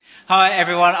Hi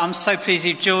everyone, I'm so pleased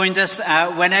you've joined us.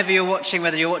 Whenever you're watching,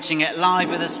 whether you're watching it live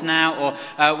with us now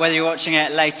or whether you're watching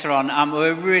it later on,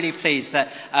 we're really pleased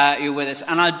that you're with us.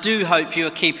 And I do hope you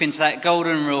are keeping to that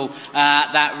golden rule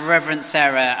that Reverend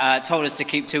Sarah told us to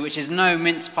keep to, which is no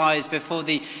mince pies before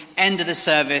the end of the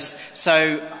service.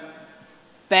 So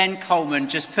Ben Coleman,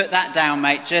 just put that down,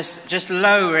 mate. Just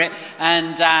lower it,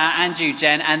 and you,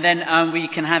 Jen, and then we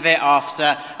can have it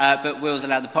after. But Will's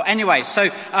allowed the pot anyway. So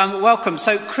welcome.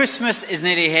 So Christmas is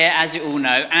nearly here, as you all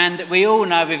know, and we all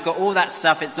know we've got all that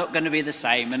stuff. It's not going to be the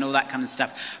same and all that kind of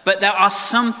stuff. But there are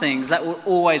some things that will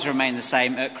always remain the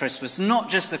same at Christmas. Not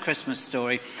just the Christmas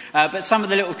story, but some of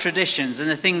the little traditions and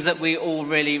the things that we all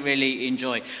really, really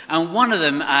enjoy. And one of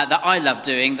them that I love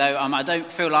doing, though I don't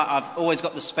feel like I've always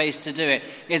got the space to do it,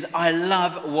 is I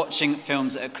love watching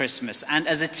films at Christmas. And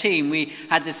as a team, we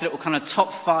had this little kind of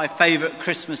top 5 favourite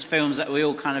Christmas films that we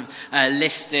all kind of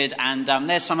listed. And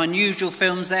there's some unusual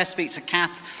films there. Speak to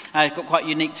Kath. Got quite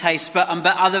unique taste. But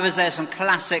others, there's some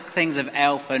classic things of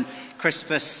Elf and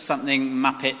Christmas, something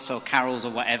Muppets or Carols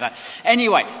or whatever.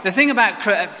 Anyway, the thing about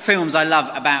films I love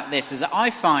about this is that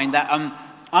I find that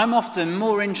I'm often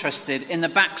more interested in the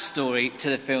backstory to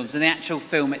the films than the actual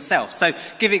film itself. So,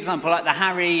 give you an example, like the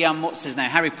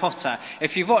Harry Potter.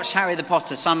 If you've watched Harry the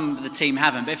Potter, some of the team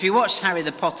haven't, but if you watched Harry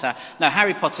Potter,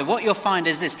 what you'll find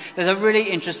is this. There's a really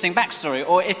interesting backstory.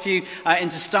 Or if you are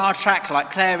into Star Trek,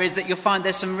 like Claire is, that you'll find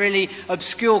there's some really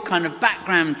obscure kind of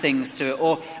background things to it.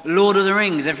 Or Lord of the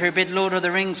Rings, if you're a big Lord of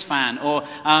the Rings fan. Or,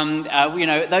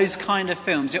 those kind of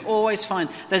films. You'll always find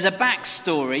there's a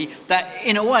backstory that,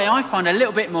 in a way, I find a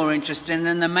little bit more interesting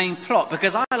than the main plot,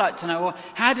 because I like to know, well,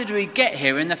 how did we get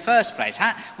here in the first place?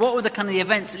 What were the kind of the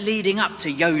events leading up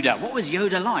to Yoda? What was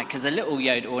Yoda like as a little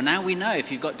Yoda? Or now we know,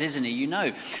 if you've got Disney, you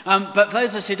know. But for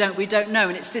those of us who don't, we don't know.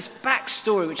 And it's this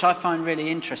backstory which I find really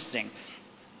interesting.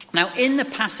 Now, in the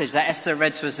passage that Esther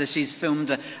read to us as she's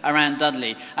filmed around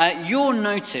Dudley, you'll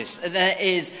notice that there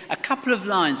is a couple of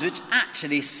lines which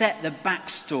actually set the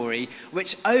backstory,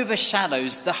 which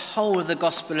overshadows the whole of the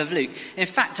Gospel of Luke. In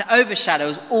fact, it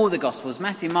overshadows all the Gospels,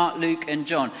 Matthew, Mark, Luke, and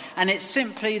John. And it's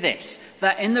simply this,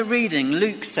 that in the reading,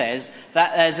 Luke says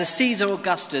that there's a Caesar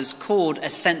Augustus called a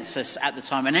census at the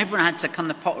time, and everyone had to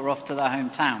kind of potter off to their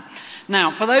hometown.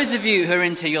 Now, for those of you who are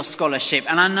into your scholarship,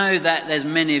 and I know that there's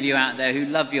many of you out there who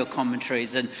love your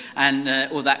commentaries and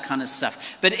all that kind of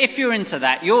stuff, but if you're into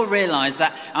that, you'll realise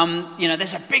that,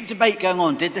 there's a big debate going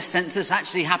on. Did the census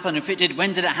actually happen? If it did,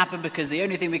 when did it happen? Because the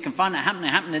only thing we can find it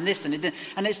happened in this and it didn't.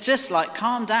 And it's just like,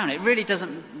 calm down. It really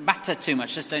doesn't matter too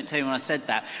much. Just don't tell me when I said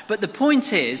that. But the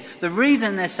point is, the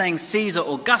reason they're saying Caesar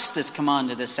Augustus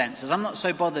commanded the census, I'm not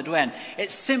so bothered when.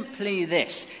 It's simply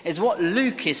this, is what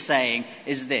Luke is saying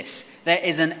is this. There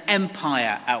is an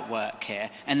empire at work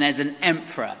here, and there's an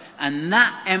emperor, and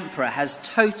that emperor has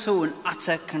total and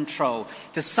utter control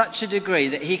to such a degree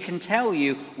that he can tell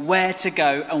you where to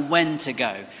go and when to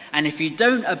go. And if you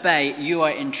don't obey, you are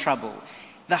in trouble.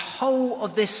 The whole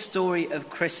of this story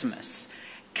of Christmas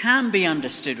can be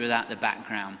understood without the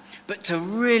background, but to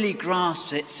really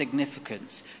grasp its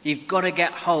significance, you've got to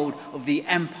get hold of the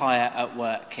empire at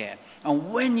work here.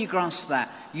 And when you grasp that,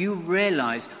 you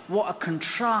realise what a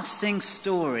contrasting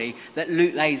story that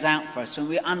Luke lays out for us when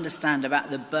we understand about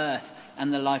the birth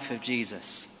and the life of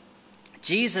Jesus.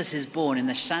 Jesus is born in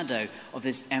the shadow of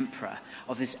this emperor,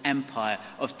 of this empire,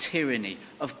 of tyranny,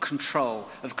 of control,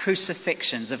 of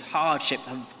crucifixions, of hardship,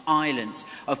 of violence,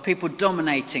 of people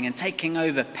dominating and taking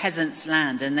over peasants'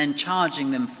 land and then charging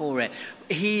them for it.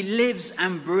 He lives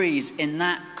and breathes in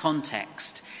that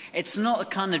context. It's not a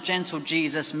kind of gentle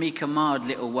Jesus, meek and mild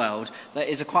little world that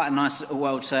is quite a nice little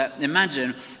world to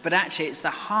imagine, but actually it's the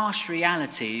harsh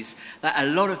realities that a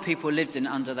lot of people lived in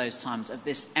under those times of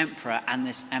this emperor and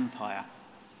this empire.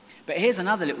 But here's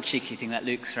another little cheeky thing that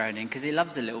Luke's thrown in, because he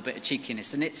loves a little bit of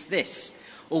cheekiness, and it's this.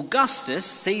 Augustus,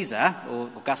 Caesar, or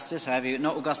Augustus,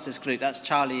 not Augustus Gloop, that's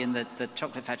Charlie in the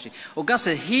chocolate factory.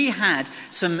 Augustus, he had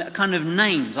some kind of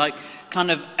names, like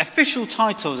kind of official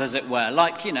titles, as it were.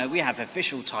 Like, we have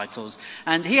official titles.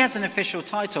 And he has an official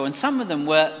title, and some of them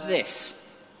were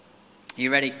this. Are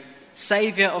you ready?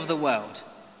 Saviour of the world,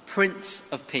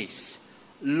 Prince of Peace,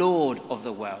 Lord of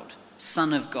the world,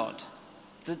 Son of God.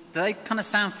 Do they kind of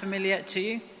sound familiar to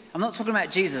you? I'm not talking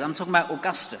about Jesus, I'm talking about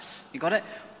Augustus. You got it?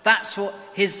 That's what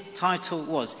his title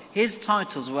was. His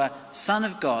titles were Son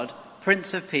of God,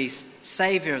 Prince of Peace,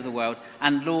 Saviour of the world,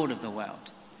 and Lord of the world.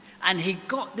 And he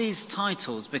got these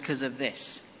titles because of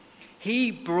this. He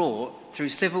brought, through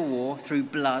civil war, through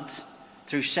blood,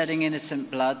 through shedding innocent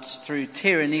blood, through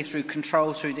tyranny, through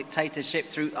control, through dictatorship,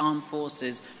 through armed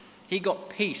forces, he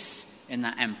got peace in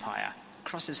that empire,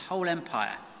 across his whole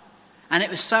empire. And it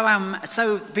was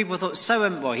so people thought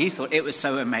well, he thought it was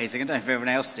so amazing. I don't know if everyone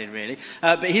else did really,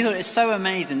 but he thought it was so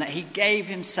amazing that he gave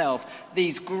himself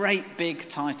these great big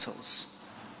titles.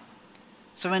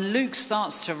 So when Luke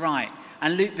starts to write,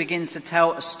 and Luke begins to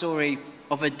tell a story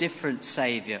of a different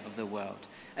saviour of the world,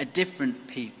 a different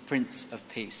Prince of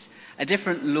Peace, a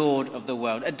different Lord of the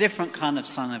world, a different kind of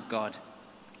Son of God,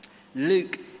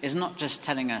 Luke is not just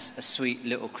telling us a sweet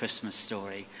little Christmas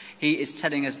story. He is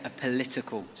telling us a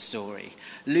political story.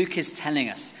 Luke is telling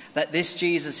us that this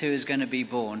Jesus who is going to be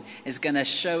born is going to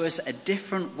show us a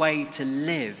different way to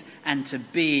live and to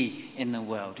be in the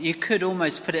world. You could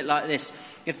almost put it like this.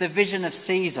 If the vision of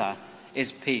Caesar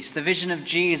is peace, the vision of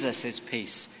Jesus is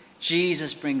peace,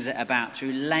 Jesus brings it about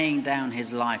through laying down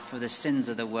his life for the sins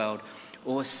of the world.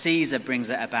 Or Caesar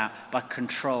brings it about by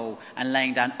control and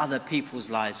laying down other people's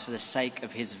lives for the sake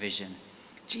of his vision.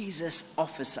 Jesus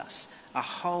offers us a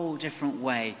whole different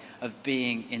way of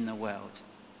being in the world.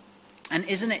 And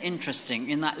isn't it interesting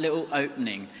in that little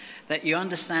opening that you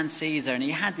understand Caesar, and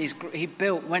he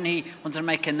built, when he wanted to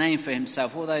make a name for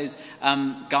himself, all those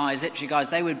literary guys,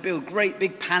 they would build great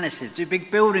big palaces, do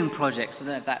big building projects. I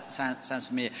don't know if that sounds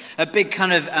familiar. A big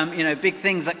kind of, big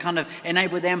things that kind of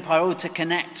enable the empire all to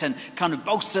connect and kind of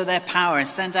bolster their power and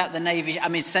send out the navy,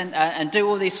 and do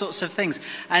all these sorts of things.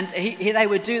 And they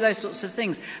would do those sorts of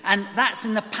things. And that's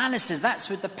in the palaces, that's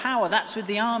with the power, that's with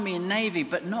the army and navy,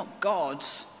 but not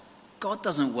God's. God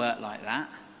doesn't work like that.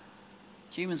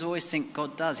 Humans always think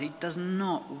God does. He does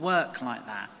not work like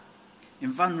that.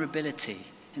 In vulnerability,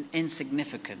 in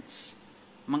insignificance,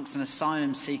 amongst an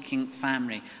asylum-seeking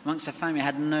family, amongst a family who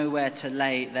had nowhere to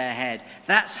lay their head.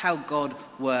 That's how God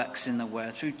works in the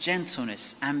world, through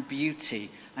gentleness and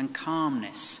beauty and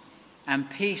calmness and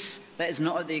peace that is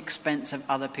not at the expense of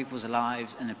other people's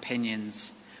lives and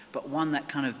opinions, but one that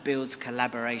kind of builds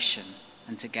collaboration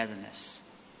and togetherness.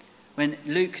 When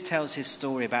Luke tells his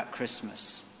story about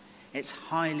Christmas, it's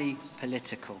highly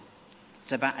political.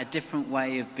 It's about a different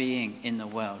way of being in the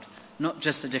world. Not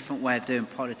just a different way of doing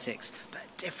politics, but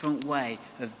a different way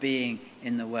of being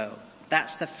in the world.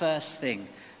 That's the first thing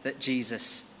that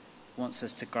Jesus wants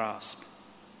us to grasp.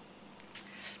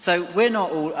 So we're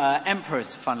not all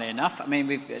emperors, funnily enough. I mean,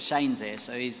 we've got Shane's here,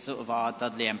 so he's sort of our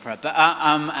Dudley emperor. But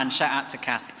and shout out to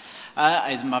Kath,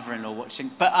 his mother-in-law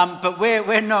watching. But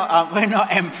we're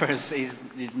not emperors.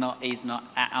 He's not.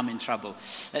 I'm in trouble.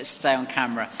 Let's stay on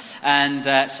camera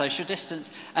and social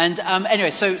distance. And anyway,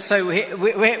 so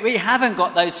we haven't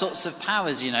got those sorts of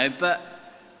powers,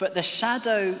 But the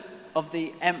shadow of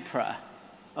the emperor,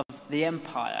 of the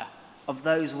empire, of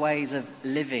those ways of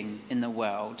living in the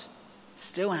world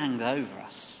still hangs over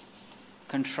us.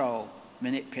 Control,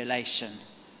 manipulation,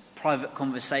 private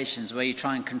conversations where you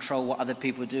try and control what other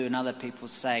people do and other people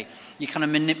say. You kind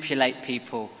of manipulate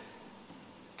people.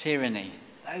 Tyranny.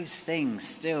 Those things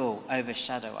still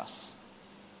overshadow us.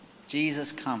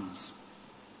 Jesus comes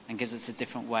and gives us a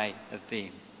different way of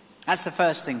being. That's the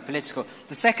first thing, political.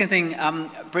 The second thing,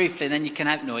 briefly, then you can't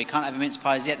have a mince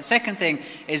pies yet. The second thing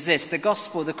is this: the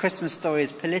gospel, the Christmas story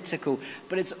is political,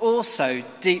 but it's also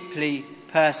deeply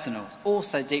personal.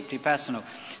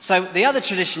 So the other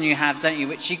tradition you have, don't you,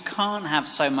 which you can't have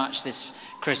so much this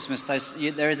Christmas,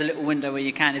 there is a little window where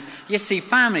you can, is you see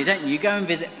family, don't you? You go and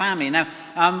visit family. Now,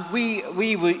 we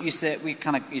used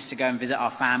to go and visit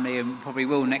our family, and probably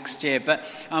will next year. But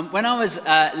when I was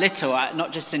little,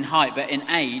 not just in height but in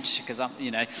age, because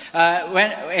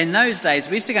in those days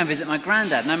we used to go and visit my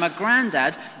granddad. Now, my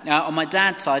granddad on my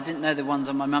dad's side, didn't know the ones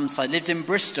on my mum's side, lived in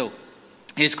Bristol.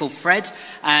 He was called Fred,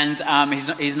 and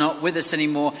he's not with us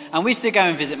anymore. And we used to go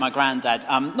and visit my granddad,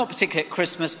 not particularly at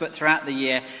Christmas, but throughout the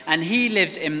year. And he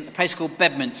lived in a place called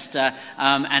Bedminster,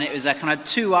 and it was a kind of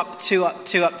 2 up, 2 up,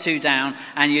 2 up, 2 down.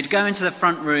 And you'd go into the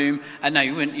front room. No,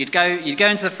 you wouldn't. You'd go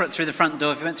into the front through the front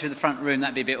door. If you went through the front room,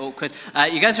 that'd be a bit awkward.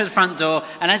 You go through the front door,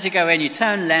 and as you go in, you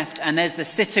turn left, and there's the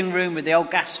sitting room with the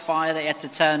old gas fire that you had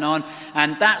to turn on.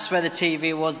 And that's where the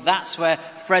TV was. That's where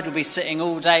Fred would be sitting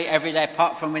all day, every day,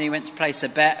 apart from when he went to place a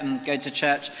bet and go to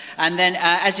church. And then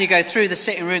as you go through the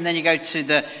sitting room, then you go to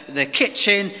the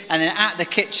kitchen, and then at the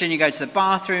kitchen you go to the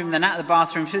bathroom, then at the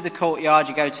bathroom through the courtyard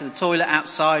you go to the toilet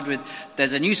outside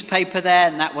there's a newspaper there,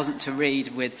 and that wasn't to read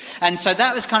with. And so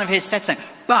that was kind of his setting.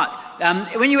 But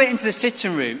when you went into the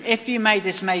sitting room, if you made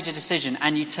this major decision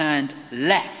and you turned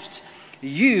left,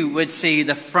 you would see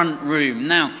the front room.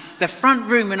 Now, the front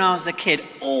room when I was a kid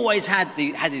always had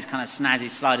these kind of snazzy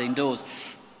sliding doors.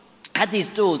 Had these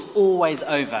doors always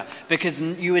over, because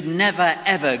you would never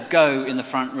ever go in the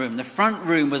front room. The front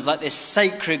room was like this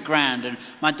sacred ground, and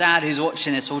my dad, who's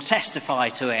watching this, will testify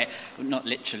to it. Well, not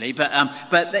literally, but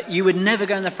that you would never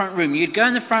go in the front room. You'd go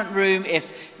in the front room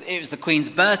if it was the Queen's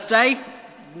birthday,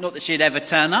 not that she'd ever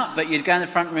turn up, but you'd go in the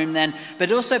front room then. But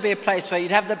it'd also be a place where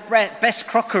you'd have the best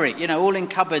crockery, all in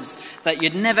cupboards that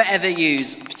you'd never ever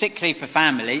use, particularly for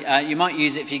family. You might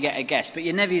use it if you get a guest, but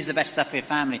you'd never use the best stuff for your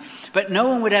family. But no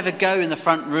one would ever go in the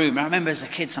front room. I remember as a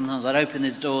kid, sometimes I'd open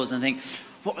these doors and think,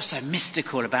 what was so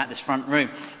mystical about this front room?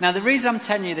 Now, the reason I'm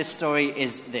telling you this story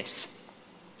is this.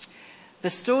 The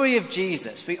story of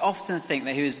Jesus, we often think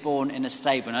that he was born in a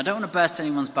stable. And I don't want to burst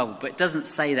anyone's bubble, but it doesn't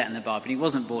say that in the Bible. He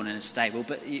wasn't born in a stable,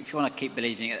 but if you want to keep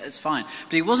believing it, it's fine.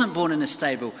 But he wasn't born in a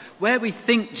stable. Where we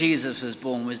think Jesus was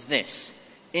born was this,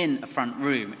 in a front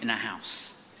room in a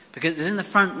house. Because it was in the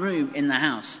front room in the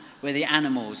house where the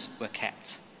animals were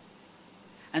kept.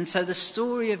 And so the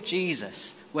story of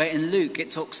Jesus, where in Luke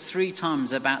it talks 3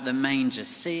 times about the manger,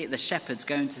 the shepherds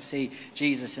going to see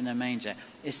Jesus in a manger,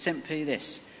 is simply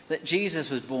this, that Jesus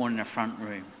was born in a front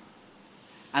room.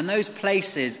 And those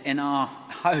places in our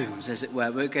homes, as it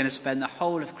were, we're going to spend the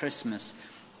whole of Christmas,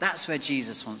 that's where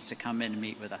Jesus wants to come in and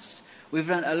meet with us. We've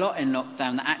learned a lot in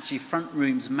lockdown that actually front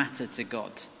rooms matter to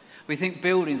God. We think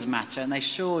buildings matter, and they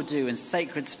sure do, and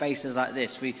sacred spaces like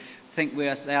this, we think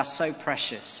they are so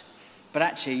precious. But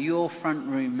actually, your front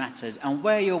room matters. And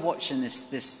where you're watching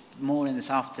this morning, this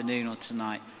afternoon, or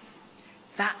tonight,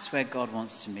 that's where God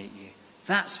wants to meet you.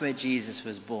 That's where Jesus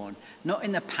was born. Not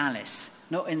in the palace,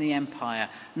 not in the empire,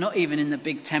 not even in the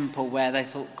big temple where they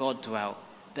thought God dwelt.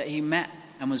 But he met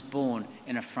and was born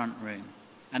in a front room.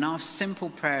 And our simple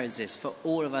prayer is this for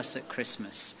all of us at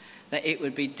Christmas, that it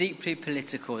would be deeply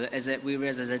political, that we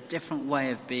realize there's a different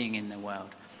way of being in the world.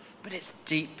 But it's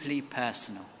deeply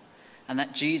personal. And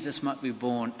that Jesus might be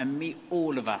born and meet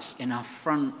all of us in our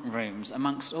front rooms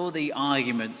amongst all the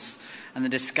arguments and the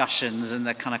discussions and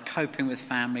the kind of coping with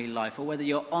family life, or whether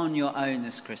you're on your own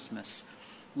this Christmas.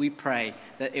 We pray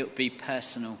that it will be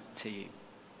personal to you.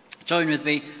 Join with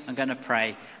me. I'm going to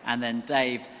pray, and then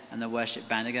Dave and the worship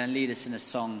band are going to lead us in a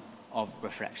song of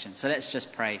reflection. So let's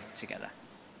just pray together.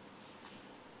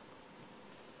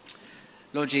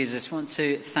 Lord Jesus, I want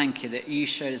to thank you that you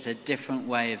showed us a different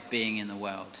way of being in the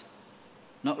world.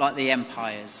 Not like the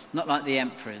empires, not like the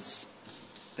emperors,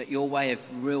 but your way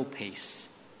of real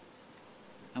peace.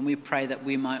 And we pray that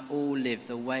we might all live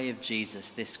the way of Jesus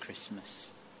this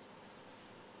Christmas.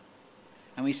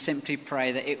 And we simply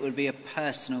pray that it would be a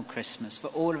personal Christmas for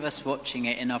all of us watching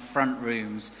it in our front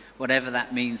rooms, whatever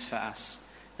that means for us,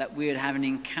 that we would have an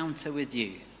encounter with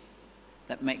you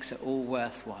that makes it all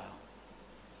worthwhile.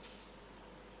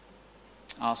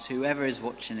 Ask whoever is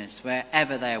watching this,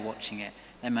 wherever they are watching it,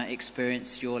 they might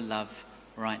experience your love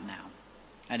right now.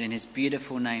 And in his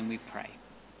beautiful name we pray.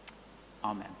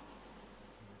 Amen.